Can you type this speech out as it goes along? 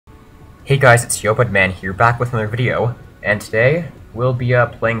Hey guys, it's Man here, back with another video, and today we'll be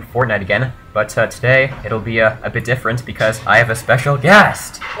playing Fortnite again, but today it'll be a bit different because I have a special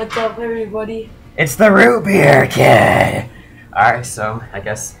guest! What's up, everybody? It's the Rootbeer Kid! Alright, so I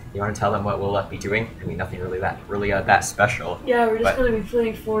guess you want to tell them what we'll be doing? I mean, nothing really that special. Yeah, we're just gonna be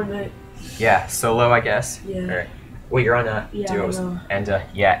playing Fortnite. Yeah, solo, I guess. Yeah. Right. Well, you're on duos, and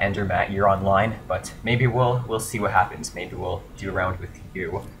yeah, EnderMelon, you're online, but maybe we'll see what happens. Maybe we'll do a round with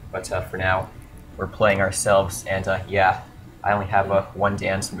you. But for now, we're playing ourselves, and yeah, I only have one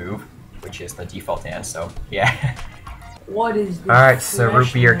dance move, which is the default dance, so yeah. What is this? Alright, so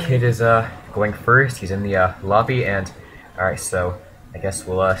Rootbeer Kid is going first. He's in the lobby, and alright, so I guess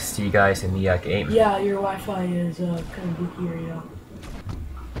we'll see you guys in the game. Yeah, your Wi-Fi is kind of weak here, yeah.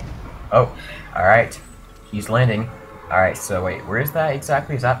 Oh, alright, he's landing. Alright, so wait, where is that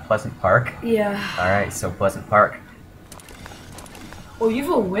exactly? Is that Pleasant Park? Yeah. Alright, so Pleasant Park. Oh, you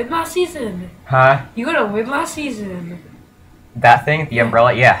have a win last season? Huh? You got a win last season? That thing? The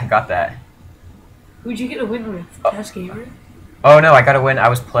umbrella? Yeah, I got that. Who'd you get a win with? Test Gamer? Oh no, I got a win. I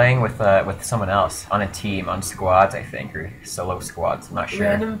was playing with someone else on a team, on squads, I think, or solo squads. I'm not sure.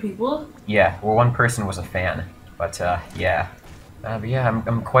 Random people? Yeah. Well, one person was a fan, but yeah. But yeah,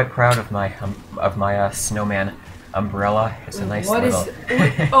 I'm quite proud of my snowman umbrella. It's a nice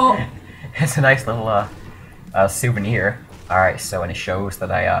Oh. It's a nice little souvenir. All right, so and it shows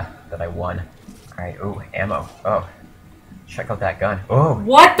that I won. All right. Oh, ammo. Oh, check out that gun. Oh.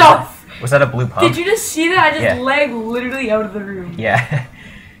 What the? Was that a blue pump? Did you just see that? I just lagged literally out of the room. Yeah.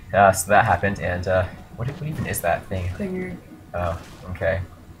 So that happened, and what even is that thing? Finger. Oh, okay.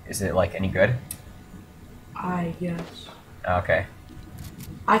 Is it like any good? I guess. Okay.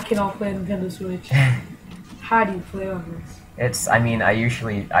 I cannot play on Nintendo Switch. How do you play on this? I mean, I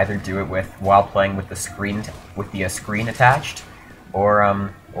usually either do it while playing with the screen attached,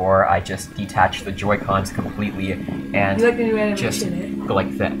 or I just detach the Joy-Cons completely and you like the new animation, just go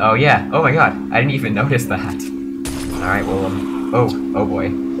like that. Oh yeah. Oh my god. I didn't even notice that. All right. Well. Oh boy.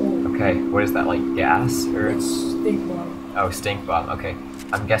 Oh. Okay. What is that, like gas or? It's stink bomb. Oh, stink bomb. Okay.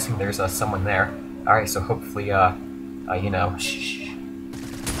 I'm guessing there's someone there. All right. So hopefully, you know. Shh.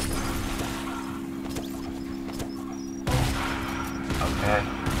 Okay.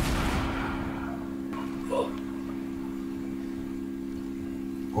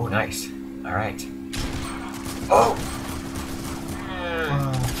 Oh, nice. All right. Oh!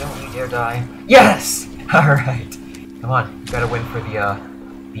 Don't you dare die. Yes! All right. Come on, you gotta win for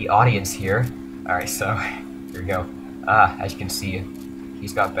the audience here. All right, so here we go. As you can see,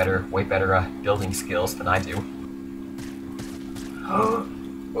 he's got way better building skills than I do. Oh,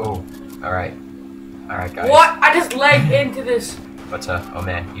 all right, guys. What? I just lagged into this. But oh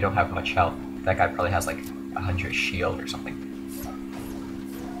man, you don't have much health. That guy probably has like 100 shield or something.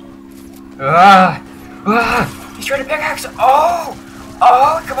 He's trying to pickaxe. Oh,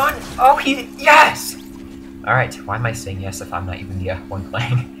 come on. Oh, yes. All right. Why am I saying yes if I'm not even the one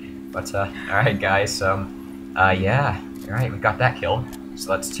playing? But all right, guys. Yeah. All right, we got that kill.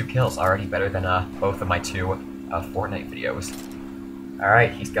 So that's 2 kills already, better than both of my 2 Fortnite videos. All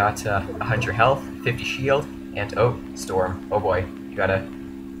right, he's got 100 health, 50 shield, and oh, storm. Oh boy, you gotta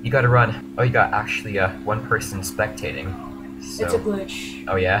run. Oh, you got actually one person spectating. So, it's a glitch.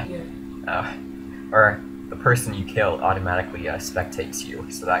 Oh yeah. Yeah. Or the person you kill automatically spectates you,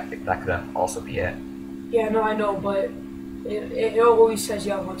 so that could also be it. Yeah, no, I know, but it always says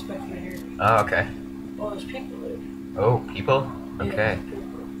you have one spectator. Oh, okay. Oh, there's people there. Oh, people? Okay. Yeah,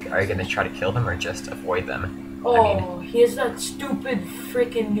 people. Are you gonna try to kill them or just avoid them? Oh, I mean, he has that stupid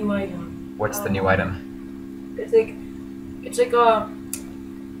freaking new item. What's the new item? It's like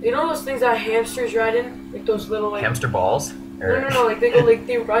you know those things that hamsters ride in, like those little like Hamster balls? Or... No, like they go like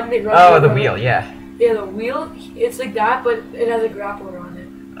they run. Oh, the wheel, yeah. Yeah, the wheel. It's like that, but it has a grappler on it.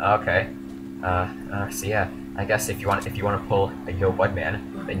 Okay. So yeah, I guess if you want to pull a Yo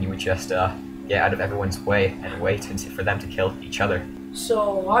Budman, then you would just get out of everyone's way and wait for them to kill each other.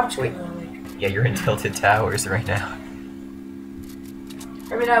 So I'm just gonna like. Yeah, you're in Tilted Towers right now.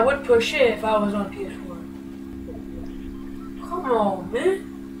 I mean, I would push it if I was on PS4. Come on,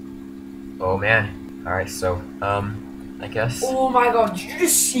 man. Oh man. All right, so I guess. Oh my god, did you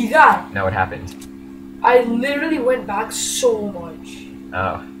just see that? No, it happened. I literally went back so much.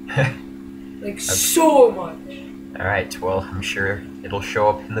 Oh. Like, so much. Alright, well, I'm sure it'll show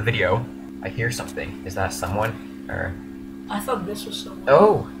up in the video. I hear something. Is that someone? Or... I thought this was someone.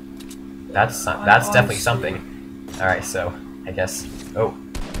 Oh! That's definitely something. Alright, so, I guess... Oh.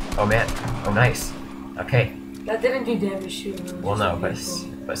 Oh man. Oh, nice. Okay. That didn't do damage to him. Well, no,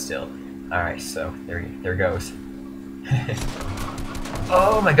 but still. Alright, so, there goes.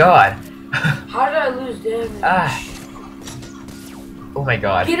 Oh my god! How did I lose damage? Ah. Oh my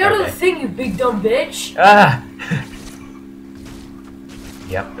god. Get out of the thing, you big dumb bitch! Ah!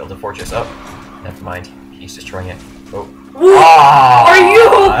 Yep, build a fortress. Oh, never mind. He's destroying it. Oh. Oh. Are you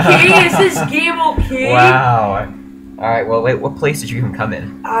okay? Is this game okay? Wow. Alright, well, wait, what place did you even come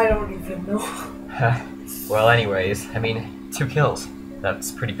in? I don't even know. Well, anyways, I mean, 2 kills.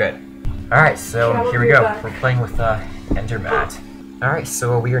 That's pretty good. Alright, so here we go. We're playing with EnderMelon. Alright,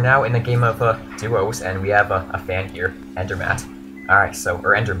 so we are now in a game of duos, and we have a fan here, EnderMelon. Alright, so,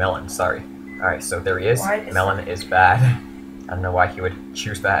 or EnderMelon, sorry. Alright, so there he is. Melon is bad. I don't know why he would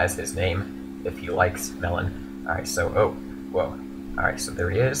choose that as his name if he likes melon. Alright, so, oh, whoa. Alright, so there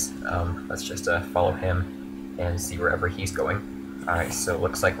he is. Let's just follow him and see wherever he's going. Alright, so it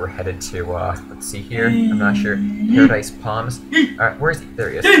looks like we're headed to, let's see here, I'm not sure, Paradise Palms. Alright, where is he? There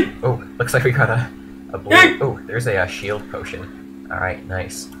he is. Oh, looks like we got a blue, oh, there's a shield potion. Alright,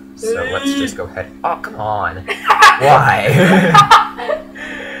 nice. So let's just go ahead. Oh, come on. Why?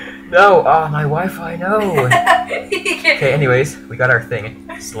 No, oh, my Wi-Fi, no. Okay, anyways, we got our thing,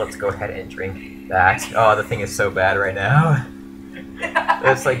 so let's go ahead and drink that. Oh, the thing is so bad right now.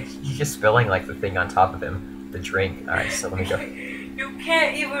 It's like, he's just spilling, like, the thing on top of him, the drink. Alright, so let me go. You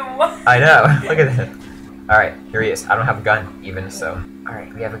can't even watch. I know, look at that. Alright, here he is. I don't have a gun, even, so.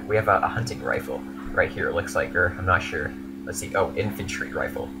 Alright, we have a hunting rifle right here, it looks like, or I'm not sure. Let's see, oh, infantry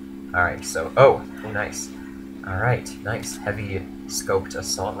rifle. Alright, so, oh, nice. Alright, nice. Heavy scoped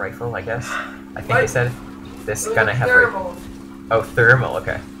assault rifle, I guess. I think they said this gonna have oh, thermal,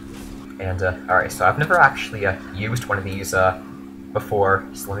 okay. And, alright, so I've never actually used one of these before,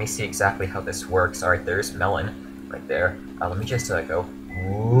 so let me see exactly how this works. Alright, there's melon right there. Let me just go.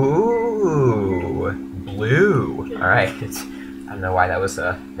 Ooh, blue. Alright, I don't know why that was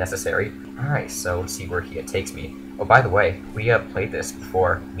necessary. Alright, so let's see where he takes me. Oh, by the way, we played this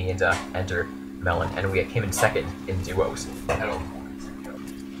before, me and EnderMelon, and we came in second in duos. Oh.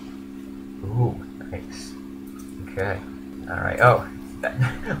 Ooh, nice. Okay. Alright, oh.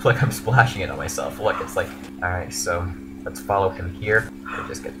 Look, I'm splashing it on myself. Look, it's like... Alright, so let's follow him here. We'll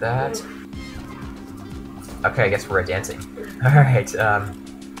just get that. Okay, I guess we're dancing. Alright,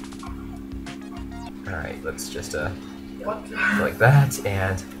 Alright, let's just, go like that,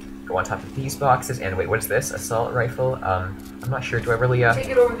 and go on top of these boxes, and wait, what is this? Assault rifle? I'm not sure, do I really, Take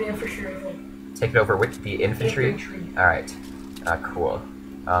it over the infantry rifle. Take it over with the infantry? Alright, cool.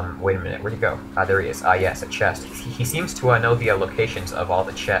 Wait a minute, where'd he go? There he is. Yes, a chest. He seems to know the locations of all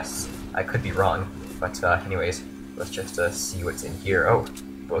the chests. I could be wrong, but anyways, let's just see what's in here. Oh,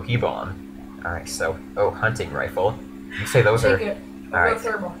 boogie bomb. Alright, so, oh, hunting rifle. You say those Take are... it. Alright,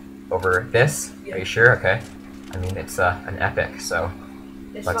 over over this? Yeah. Are you sure? Okay. I mean, it's an epic, so...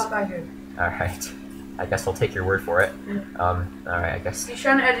 It's not that good. Alright. I guess I'll take your word for it. Yeah. Alright, I guess... He's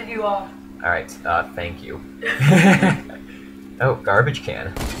trying to edit you off. Alright, thank you. Oh, garbage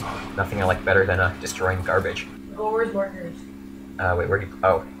can. Nothing I like better than destroying garbage. Go where's markers? Wait, where'd you...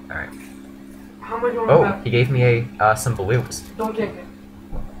 Oh, alright. How much more? Oh, he gave me some balloons. Don't take it.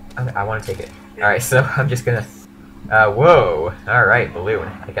 I want to take it. Alright, so I'm just gonna... whoa! Alright, balloon.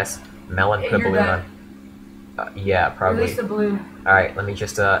 I guess Melon put a balloon on. Yeah, probably. Release the balloon. Alright, let me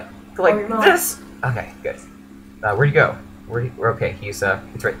just, go like this! Okay, good. Where'd he go? Okay, he's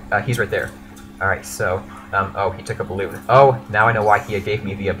right there. Alright, so, oh, he took a balloon. Oh, now I know why he gave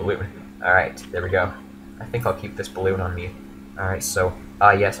me the balloon. Alright, there we go. I think I'll keep this balloon on me. Alright, so,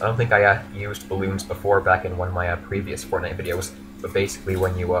 yes, I don't think I used balloons before back in one of my previous Fortnite videos, but basically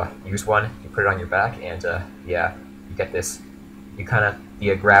when you use one, you put it on your back, and yeah, you get this, you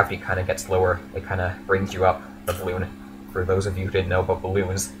the gravity kind of gets lower, it kind of brings you up, the balloon. For those of you who didn't know about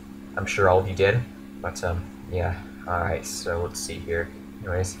balloons, I'm sure all of you did, but yeah, alright, so let's see here.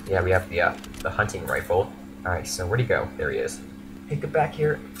 Anyways, yeah, we have the hunting rifle. Alright, so where'd he go? There he is. Hey, get back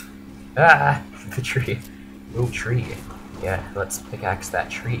here. Ah, the tree. Ooh, tree. Yeah, let's pickaxe that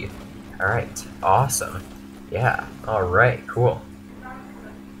tree. Alright, awesome. Yeah, alright, cool.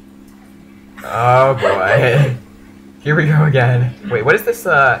 Oh boy. Here we go again. Wait, what is this,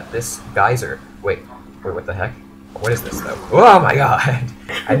 this geyser? Wait, what the heck? What is this, though? Oh my god!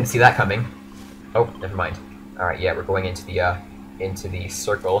 I didn't see that coming. Oh, never mind. Alright, yeah, we're going into the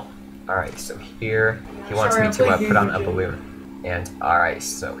circle. Alright, so here, he wants me to put on a balloon. And, alright,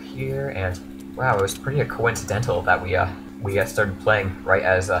 so here, and, wow, it was pretty coincidental that we started playing right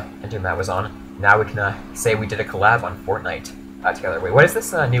as EnderMelon was on. Now we can say we did a collab on Fortnite together. Wait, what is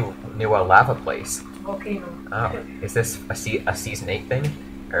this new lava place? Volcano. Oh, is this a Season 8 thing?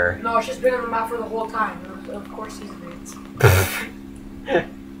 Or... No, it's just been on the map for the whole time. Of course Season 8.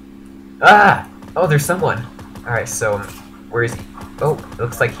 Ah! Oh, there's someone! Alright, so, where is he? Oh, it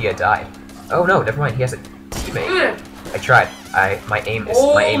looks like he had died. Oh no, never mind. He has a teammate. I tried. My aim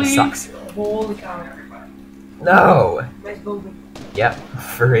sucks. Holy cow. No. Nice building. Yep,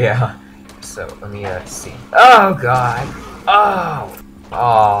 for real. So let me see. Oh god. Oh.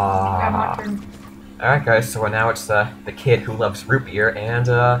 My Oh. turn. All right, guys. So now it's the kid who loves root beer and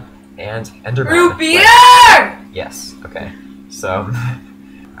EnderMelon. Root beer! Yes. Okay. So.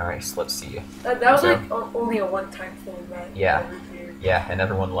 All right. So let's see. That was like only a one-time thing, right? Yeah. Yeah, and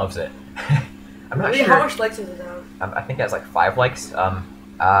everyone loves it. I'm not sure. How much likes does it have? I think it has like 5 likes.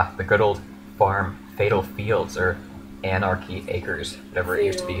 The good old farm, Fatal Fields, or Anarchy Acres, whatever it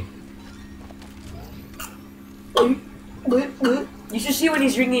used to be. You should see when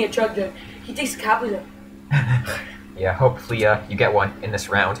he's drinking a chug jug. He takes a cap with him. Yeah, hopefully you get one in this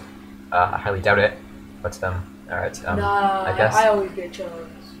round. I highly doubt it, but all right. Nah, I guess. I always get chugs.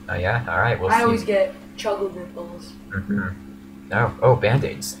 Oh yeah, all right. We'll see. I always get chuggle nipples. No. Oh,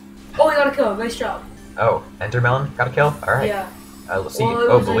 band-aids. Oh, we got a kill. Nice job. Oh, EnderMelon got a kill. All right. Yeah. Let's see. Well, it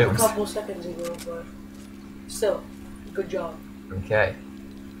Oh, was like balloons. a couple seconds ago, but still, good job. Okay.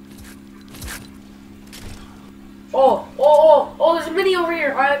 Oh! There's a mini over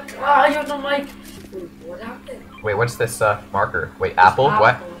here. I have no mic. Wait, what happened? Wait, what's this marker? Wait, apple?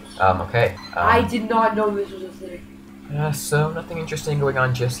 What? Okay. I did not know this was a thing. So nothing interesting going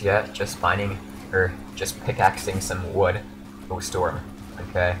on just yet. Just finding, or just pickaxing some wood. Oh, storm.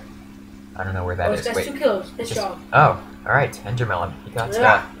 Okay. I don't know where that is. That's Wait. 2 kills. Nice job. Oh, all right. EnderMelon. You got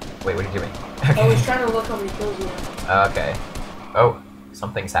Wait, what are you doing? I was trying to look how many kills we have. Okay. Oh,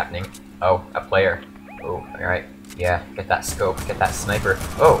 something's happening. Oh, a player. Oh, all right. Yeah, get that scope. Get that sniper.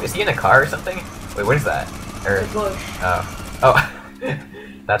 Oh, is he in a car or something? Wait, what is that? The bush. Oh,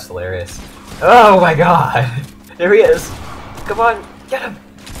 that's hilarious. Oh my god! There he is! Come on, get him!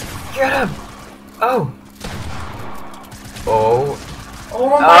 Get him! Oh! Oh! Oh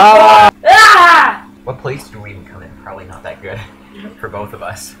my god! Ah! What place do we even come in? Probably not that good for both of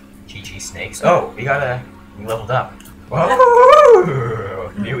us. GG snakes. Oh, we leveled up.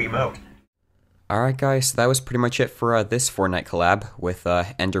 Whoa! New emote. Alright guys, so that was pretty much it for this Fortnite collab with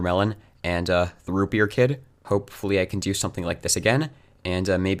EnderMelon and the Rootbeer Kid. Hopefully I can do something like this again, and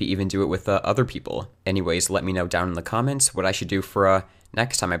maybe even do it with other people. Anyways, let me know down in the comments what I should do for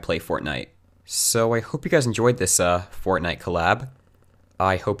next time I play Fortnite. So I hope you guys enjoyed this Fortnite collab.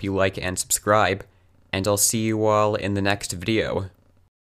 I hope you like and subscribe, and I'll see you all in the next video.